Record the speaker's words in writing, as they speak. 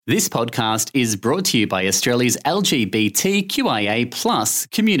This podcast is brought to you by Australia's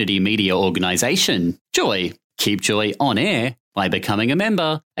LGBTQIA+ community media organisation, Joy. Keep Joy on air by becoming a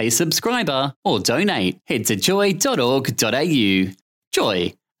member, a subscriber, or donate. Head to joy.org.au.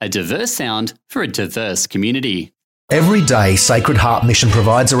 Joy, a diverse sound for a diverse community. Every day, Sacred Heart Mission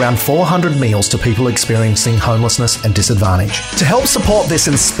provides around 400 meals to people experiencing homelessness and disadvantage. To help support this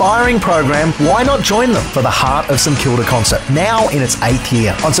inspiring program, why not join them for the Heart of St Kilda concert, now in its 8th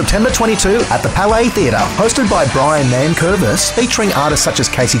year, on September 22 at the Palais Theatre, hosted by Brian Nankervis, featuring artists such as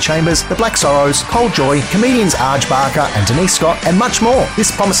Casey Chambers, The Black Sorrows, Cole Joy, comedians Arj Barker and Denise Scott, and much more. This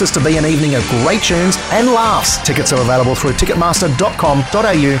promises to be an evening of great tunes and laughs. Tickets are available through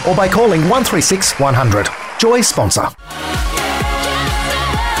ticketmaster.com.au or by calling 136 100. Joy sponsor.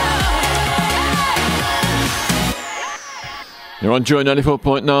 You're on Joy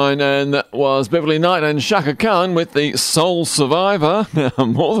 94.9, and that was Beverly Knight and Shaka Khan with the Soul Survivor. Now,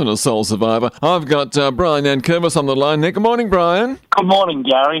 more than a Soul Survivor. I've got Brian Nankervis on the line. Good morning, Brian. Good morning,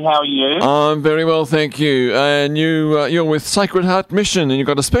 Gary. How are you? I'm very well, thank you. And you're with Sacred Heart Mission, and you've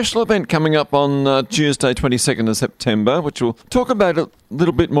got a special event coming up on Tuesday, 22nd of September, which we'll talk about a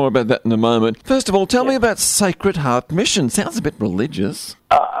little bit more about that in a moment. First of all, tell me about Sacred Heart Mission. Sounds a bit religious.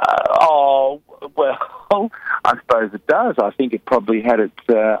 Well, I suppose it does. I think it probably had its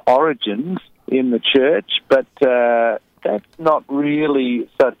origins in the church, but that's not really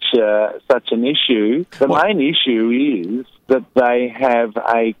such an issue. The main issue is that they have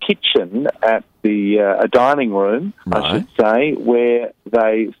a kitchen at a dining room, right, I should say, where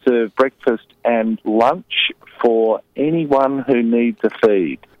they serve breakfast and lunch for anyone who needs a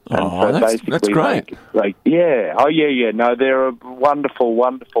feed. That's great. No, they're a wonderful,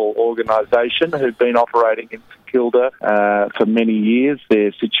 wonderful organisation who've been operating in St Kilda for many years.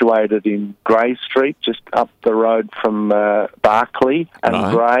 They're situated in Grey Street, just up the road from Barclay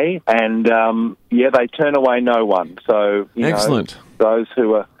and Grey, and they turn away no one. So excellent. Those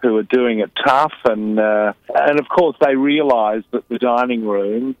who are doing it tough, and of course they realise that the dining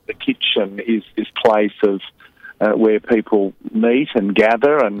room, the kitchen, is this place of where people meet and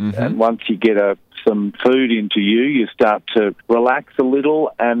gather, and once you get some food into you start to relax a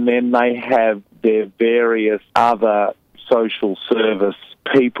little, and then they have their various other social service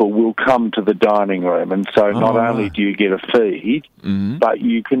people will come to the dining room, and so not only do you get a feed, but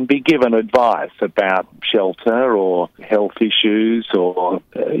you can be given advice about shelter or health issues, or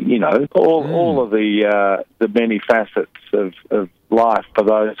all of the many facets of life for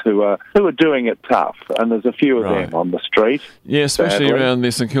those who are doing it tough, and there's a few of them on the street. Yeah, especially around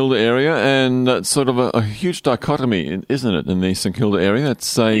the St Kilda area, and it's sort of a huge dichotomy, isn't it, in the St Kilda area? It's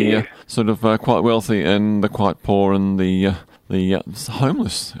sort of quite wealthy and the quite poor, and the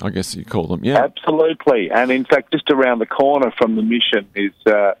homeless, I guess you call them. Yeah, absolutely. And in fact, just around the corner from the mission is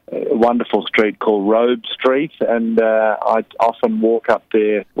a wonderful street called Robe Street, and I often walk up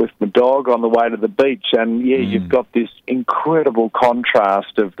there with my dog on the way to the beach, and you've got this incredible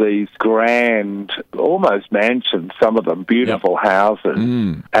contrast of these grand, almost mansions, some of them beautiful houses,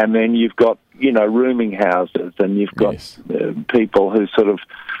 and then you've got rooming houses, and you've got people who sort of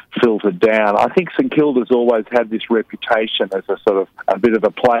filtered down. I think St Kilda's always had this reputation as a sort of a bit of a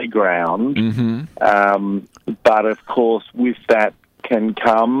playground, but of course with that can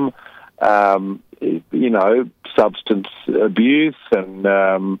come substance abuse, and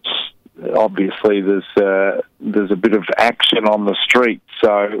obviously there's a bit of action on the street.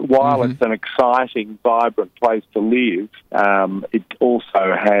 So while it's an exciting, vibrant place to live, it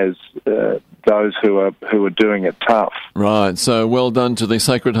also has those who are doing it tough. Right. So well done to the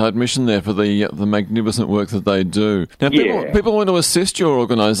Sacred Heart Mission there for the magnificent work that they do. Now, people want to assist your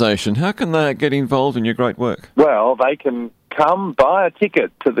organisation. How can they get involved in your great work? Well, they can come buy a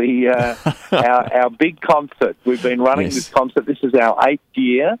ticket to the our big concert. We've been running this concert. This is our 8th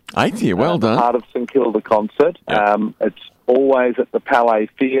year. 8th year, well done. Heart of St Kilda concert. Yep. It's always at the Palais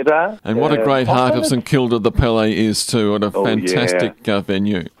Theatre. And what a great Heart of St Kilda the Palais is too. What a fantastic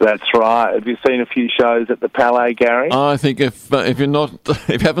venue. That's right. Have you seen a few shows at the Palais, Gary? I think if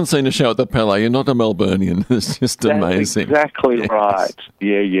you haven't seen a show at the Palais, you're not a Melburnian. It's just amazing. That's exactly right.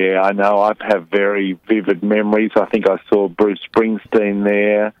 Yeah, I know. I have very vivid memories. I think I saw Bruce Springsteen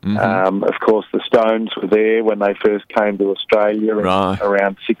there. Of course, the Stones were there when they first came to Australia around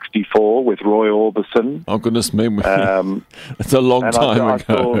 1964 with Roy Orbison. Oh, goodness me. It's a long time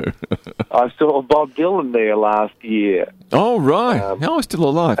ago. I saw Bob Dylan there last year. Oh, right. He's still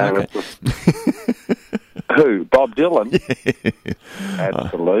alive. Okay. Who? Bob Dylan?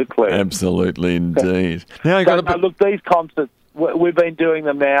 Absolutely. Absolutely, indeed. Now, look, these concerts we've been doing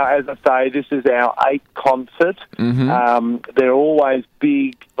them now. As I say, this is our 8th concert. They're always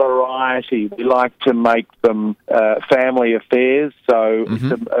big variety. We like to make them family affairs, so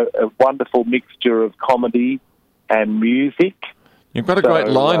it's a wonderful mixture of comedy and music. You've got a great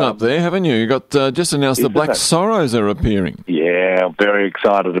lineup there, haven't you? You got just announced the Black Sorrows are appearing. Yeah, I'm very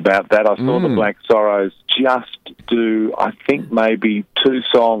excited about that. I saw the Black Sorrows just do, I think, maybe 2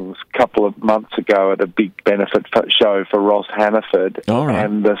 songs a couple of months ago at a big benefit show for Ross Hannaford. All right.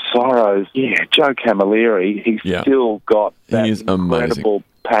 And the Sorrows, Joe Camilleri, he's still got that incredible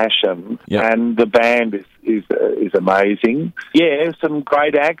passion, and the band is amazing. Yeah, some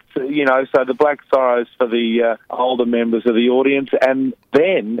great acts, so the Black Sorrows for the older members of the audience, and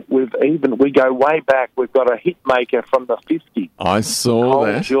then we go way back. We've got a hit maker from the 50s. I saw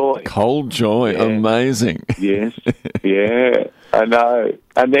that. Cold Joy, amazing. Yes, yeah, I know.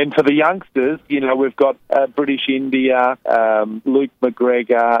 And then for the youngsters, we've got British India, Luke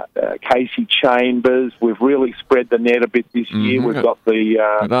McGregor, Casey Chambers. We've really spread the net a bit this year. We've got the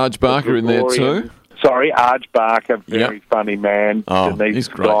Arj Barker in there too. Sorry, Arj Barker, very funny man. Oh, Denise he's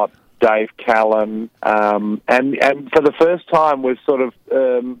great. Scott, Dave Callan, and for the first time we've sort of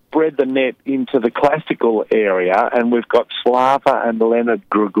bred the net into the classical area, and we've got Slava and Leonard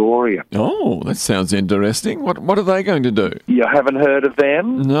Gregorian. Oh, that sounds interesting. What are they going to do? You haven't heard of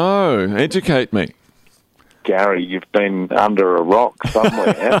them? No, educate me. Gary, you've been under a rock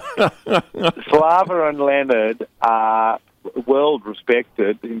somewhere. Slava and Leonard are world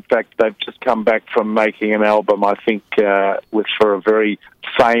respected. In fact, they've just come back from making an album, I think, for a very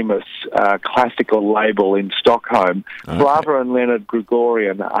famous classical label in Stockholm. Okay. Slava and Leonard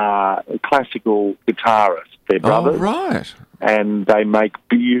Gregorian are classical guitarists. They're brothers. Oh, right. And they make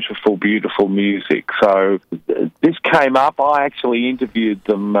beautiful, beautiful music. So this came up. I actually interviewed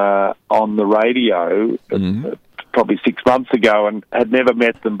them on the radio probably 6 months ago, and had never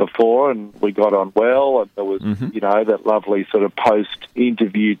met them before, and we got on well, and there was, that lovely sort of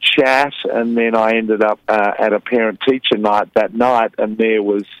post-interview chat, and then I ended up at a parent-teacher night that night, and there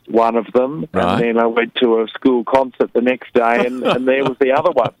was one of them, and then I went to a school concert the next day, and there was the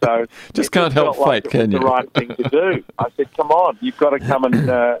other one. So just can't help fate, can you? It was the right thing to do. I said, come on, you've got to come and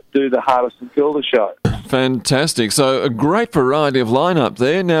do the Hardison Kilda show. Fantastic. So a great variety of lineup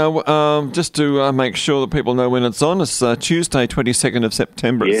there. Now, just to make sure that people know when it's on, it's Tuesday, 22nd of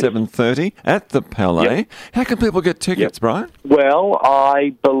September at 7:30 at the Palais. Yep. How can people get tickets, Brian? Well,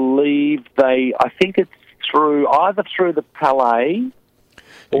 I believe I think it's either through the Palais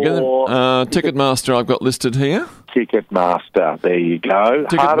or Ticketmaster I've got listed here. Ticketmaster, there you go.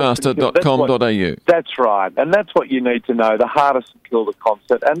 Ticketmaster.com.au. That's right, and that's what you need to know, the Hardison Kilda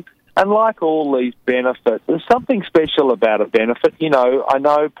concert. And like all these benefits, there's something special about a benefit. I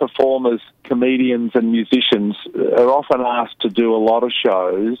know performers, comedians and musicians are often asked to do a lot of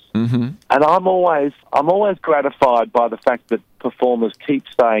shows, and I'm always gratified by the fact that performers keep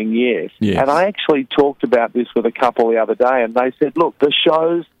saying yes. And I actually talked about this with a couple the other day, and they said, look, the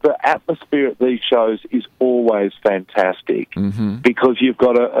atmosphere at these shows is always fantastic because you've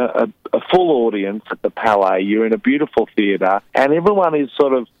got a full audience at the Palais, you're in a beautiful theatre, and everyone is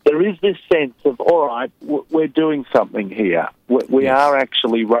there is this sense of, all right, we're doing something here. We are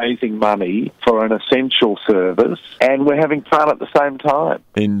actually raising money for an essential service, and we're having fun at the same time.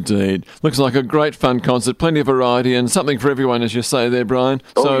 Indeed. Looks like a great fun concert, plenty of variety, and something for everyone, as you say there, Brian.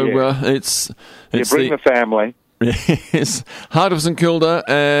 It's bring the family. Yes, Heart of St Kilda,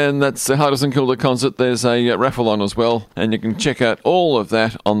 and that's the Heart of St Kilda concert. There's a raffle on as well, and you can check out all of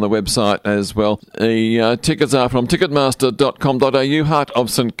that on the website as well. The tickets are from ticketmaster.com.au, Heart of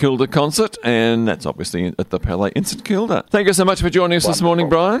St Kilda concert, and that's obviously at the Palais in St Kilda. Thank you so much for joining us this morning,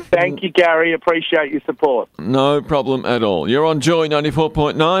 Brian. Thank you, Gary. Appreciate your support. No problem at all. You're on Joy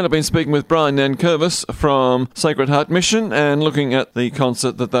 94.9. I've been speaking with Brian Nankervis from Sacred Heart Mission and looking at the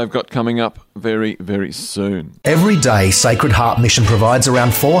concert that they've got coming up very, very soon. Every day, Sacred Heart Mission provides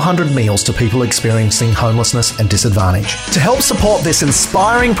around 400 meals to people experiencing homelessness and disadvantage. To help support this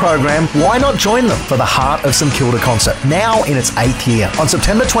inspiring program, why not join them for the Heart of St Kilda concert, now in its 8th year, on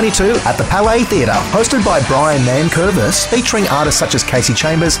September 22 at the Palais Theatre, hosted by Brian Nankervis, featuring artists such as Casey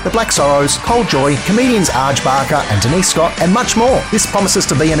Chambers, The Black Sorrows, Cold Joy, comedians Arj Barker and Denise Scott, and much more. This promises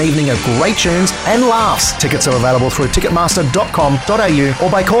to be an evening of great tunes and laughs. Tickets are available through ticketmaster.com.au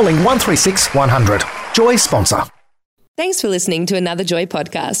or by calling 136 100. Joy sponsor. Thanks for listening to another Joy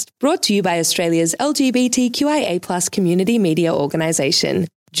podcast, brought to you by Australia's LGBTQIA+ community media organisation,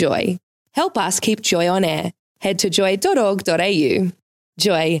 Joy. Help us keep Joy on air. Head to joy.org.au.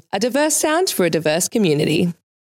 Joy, a diverse sound for a diverse community.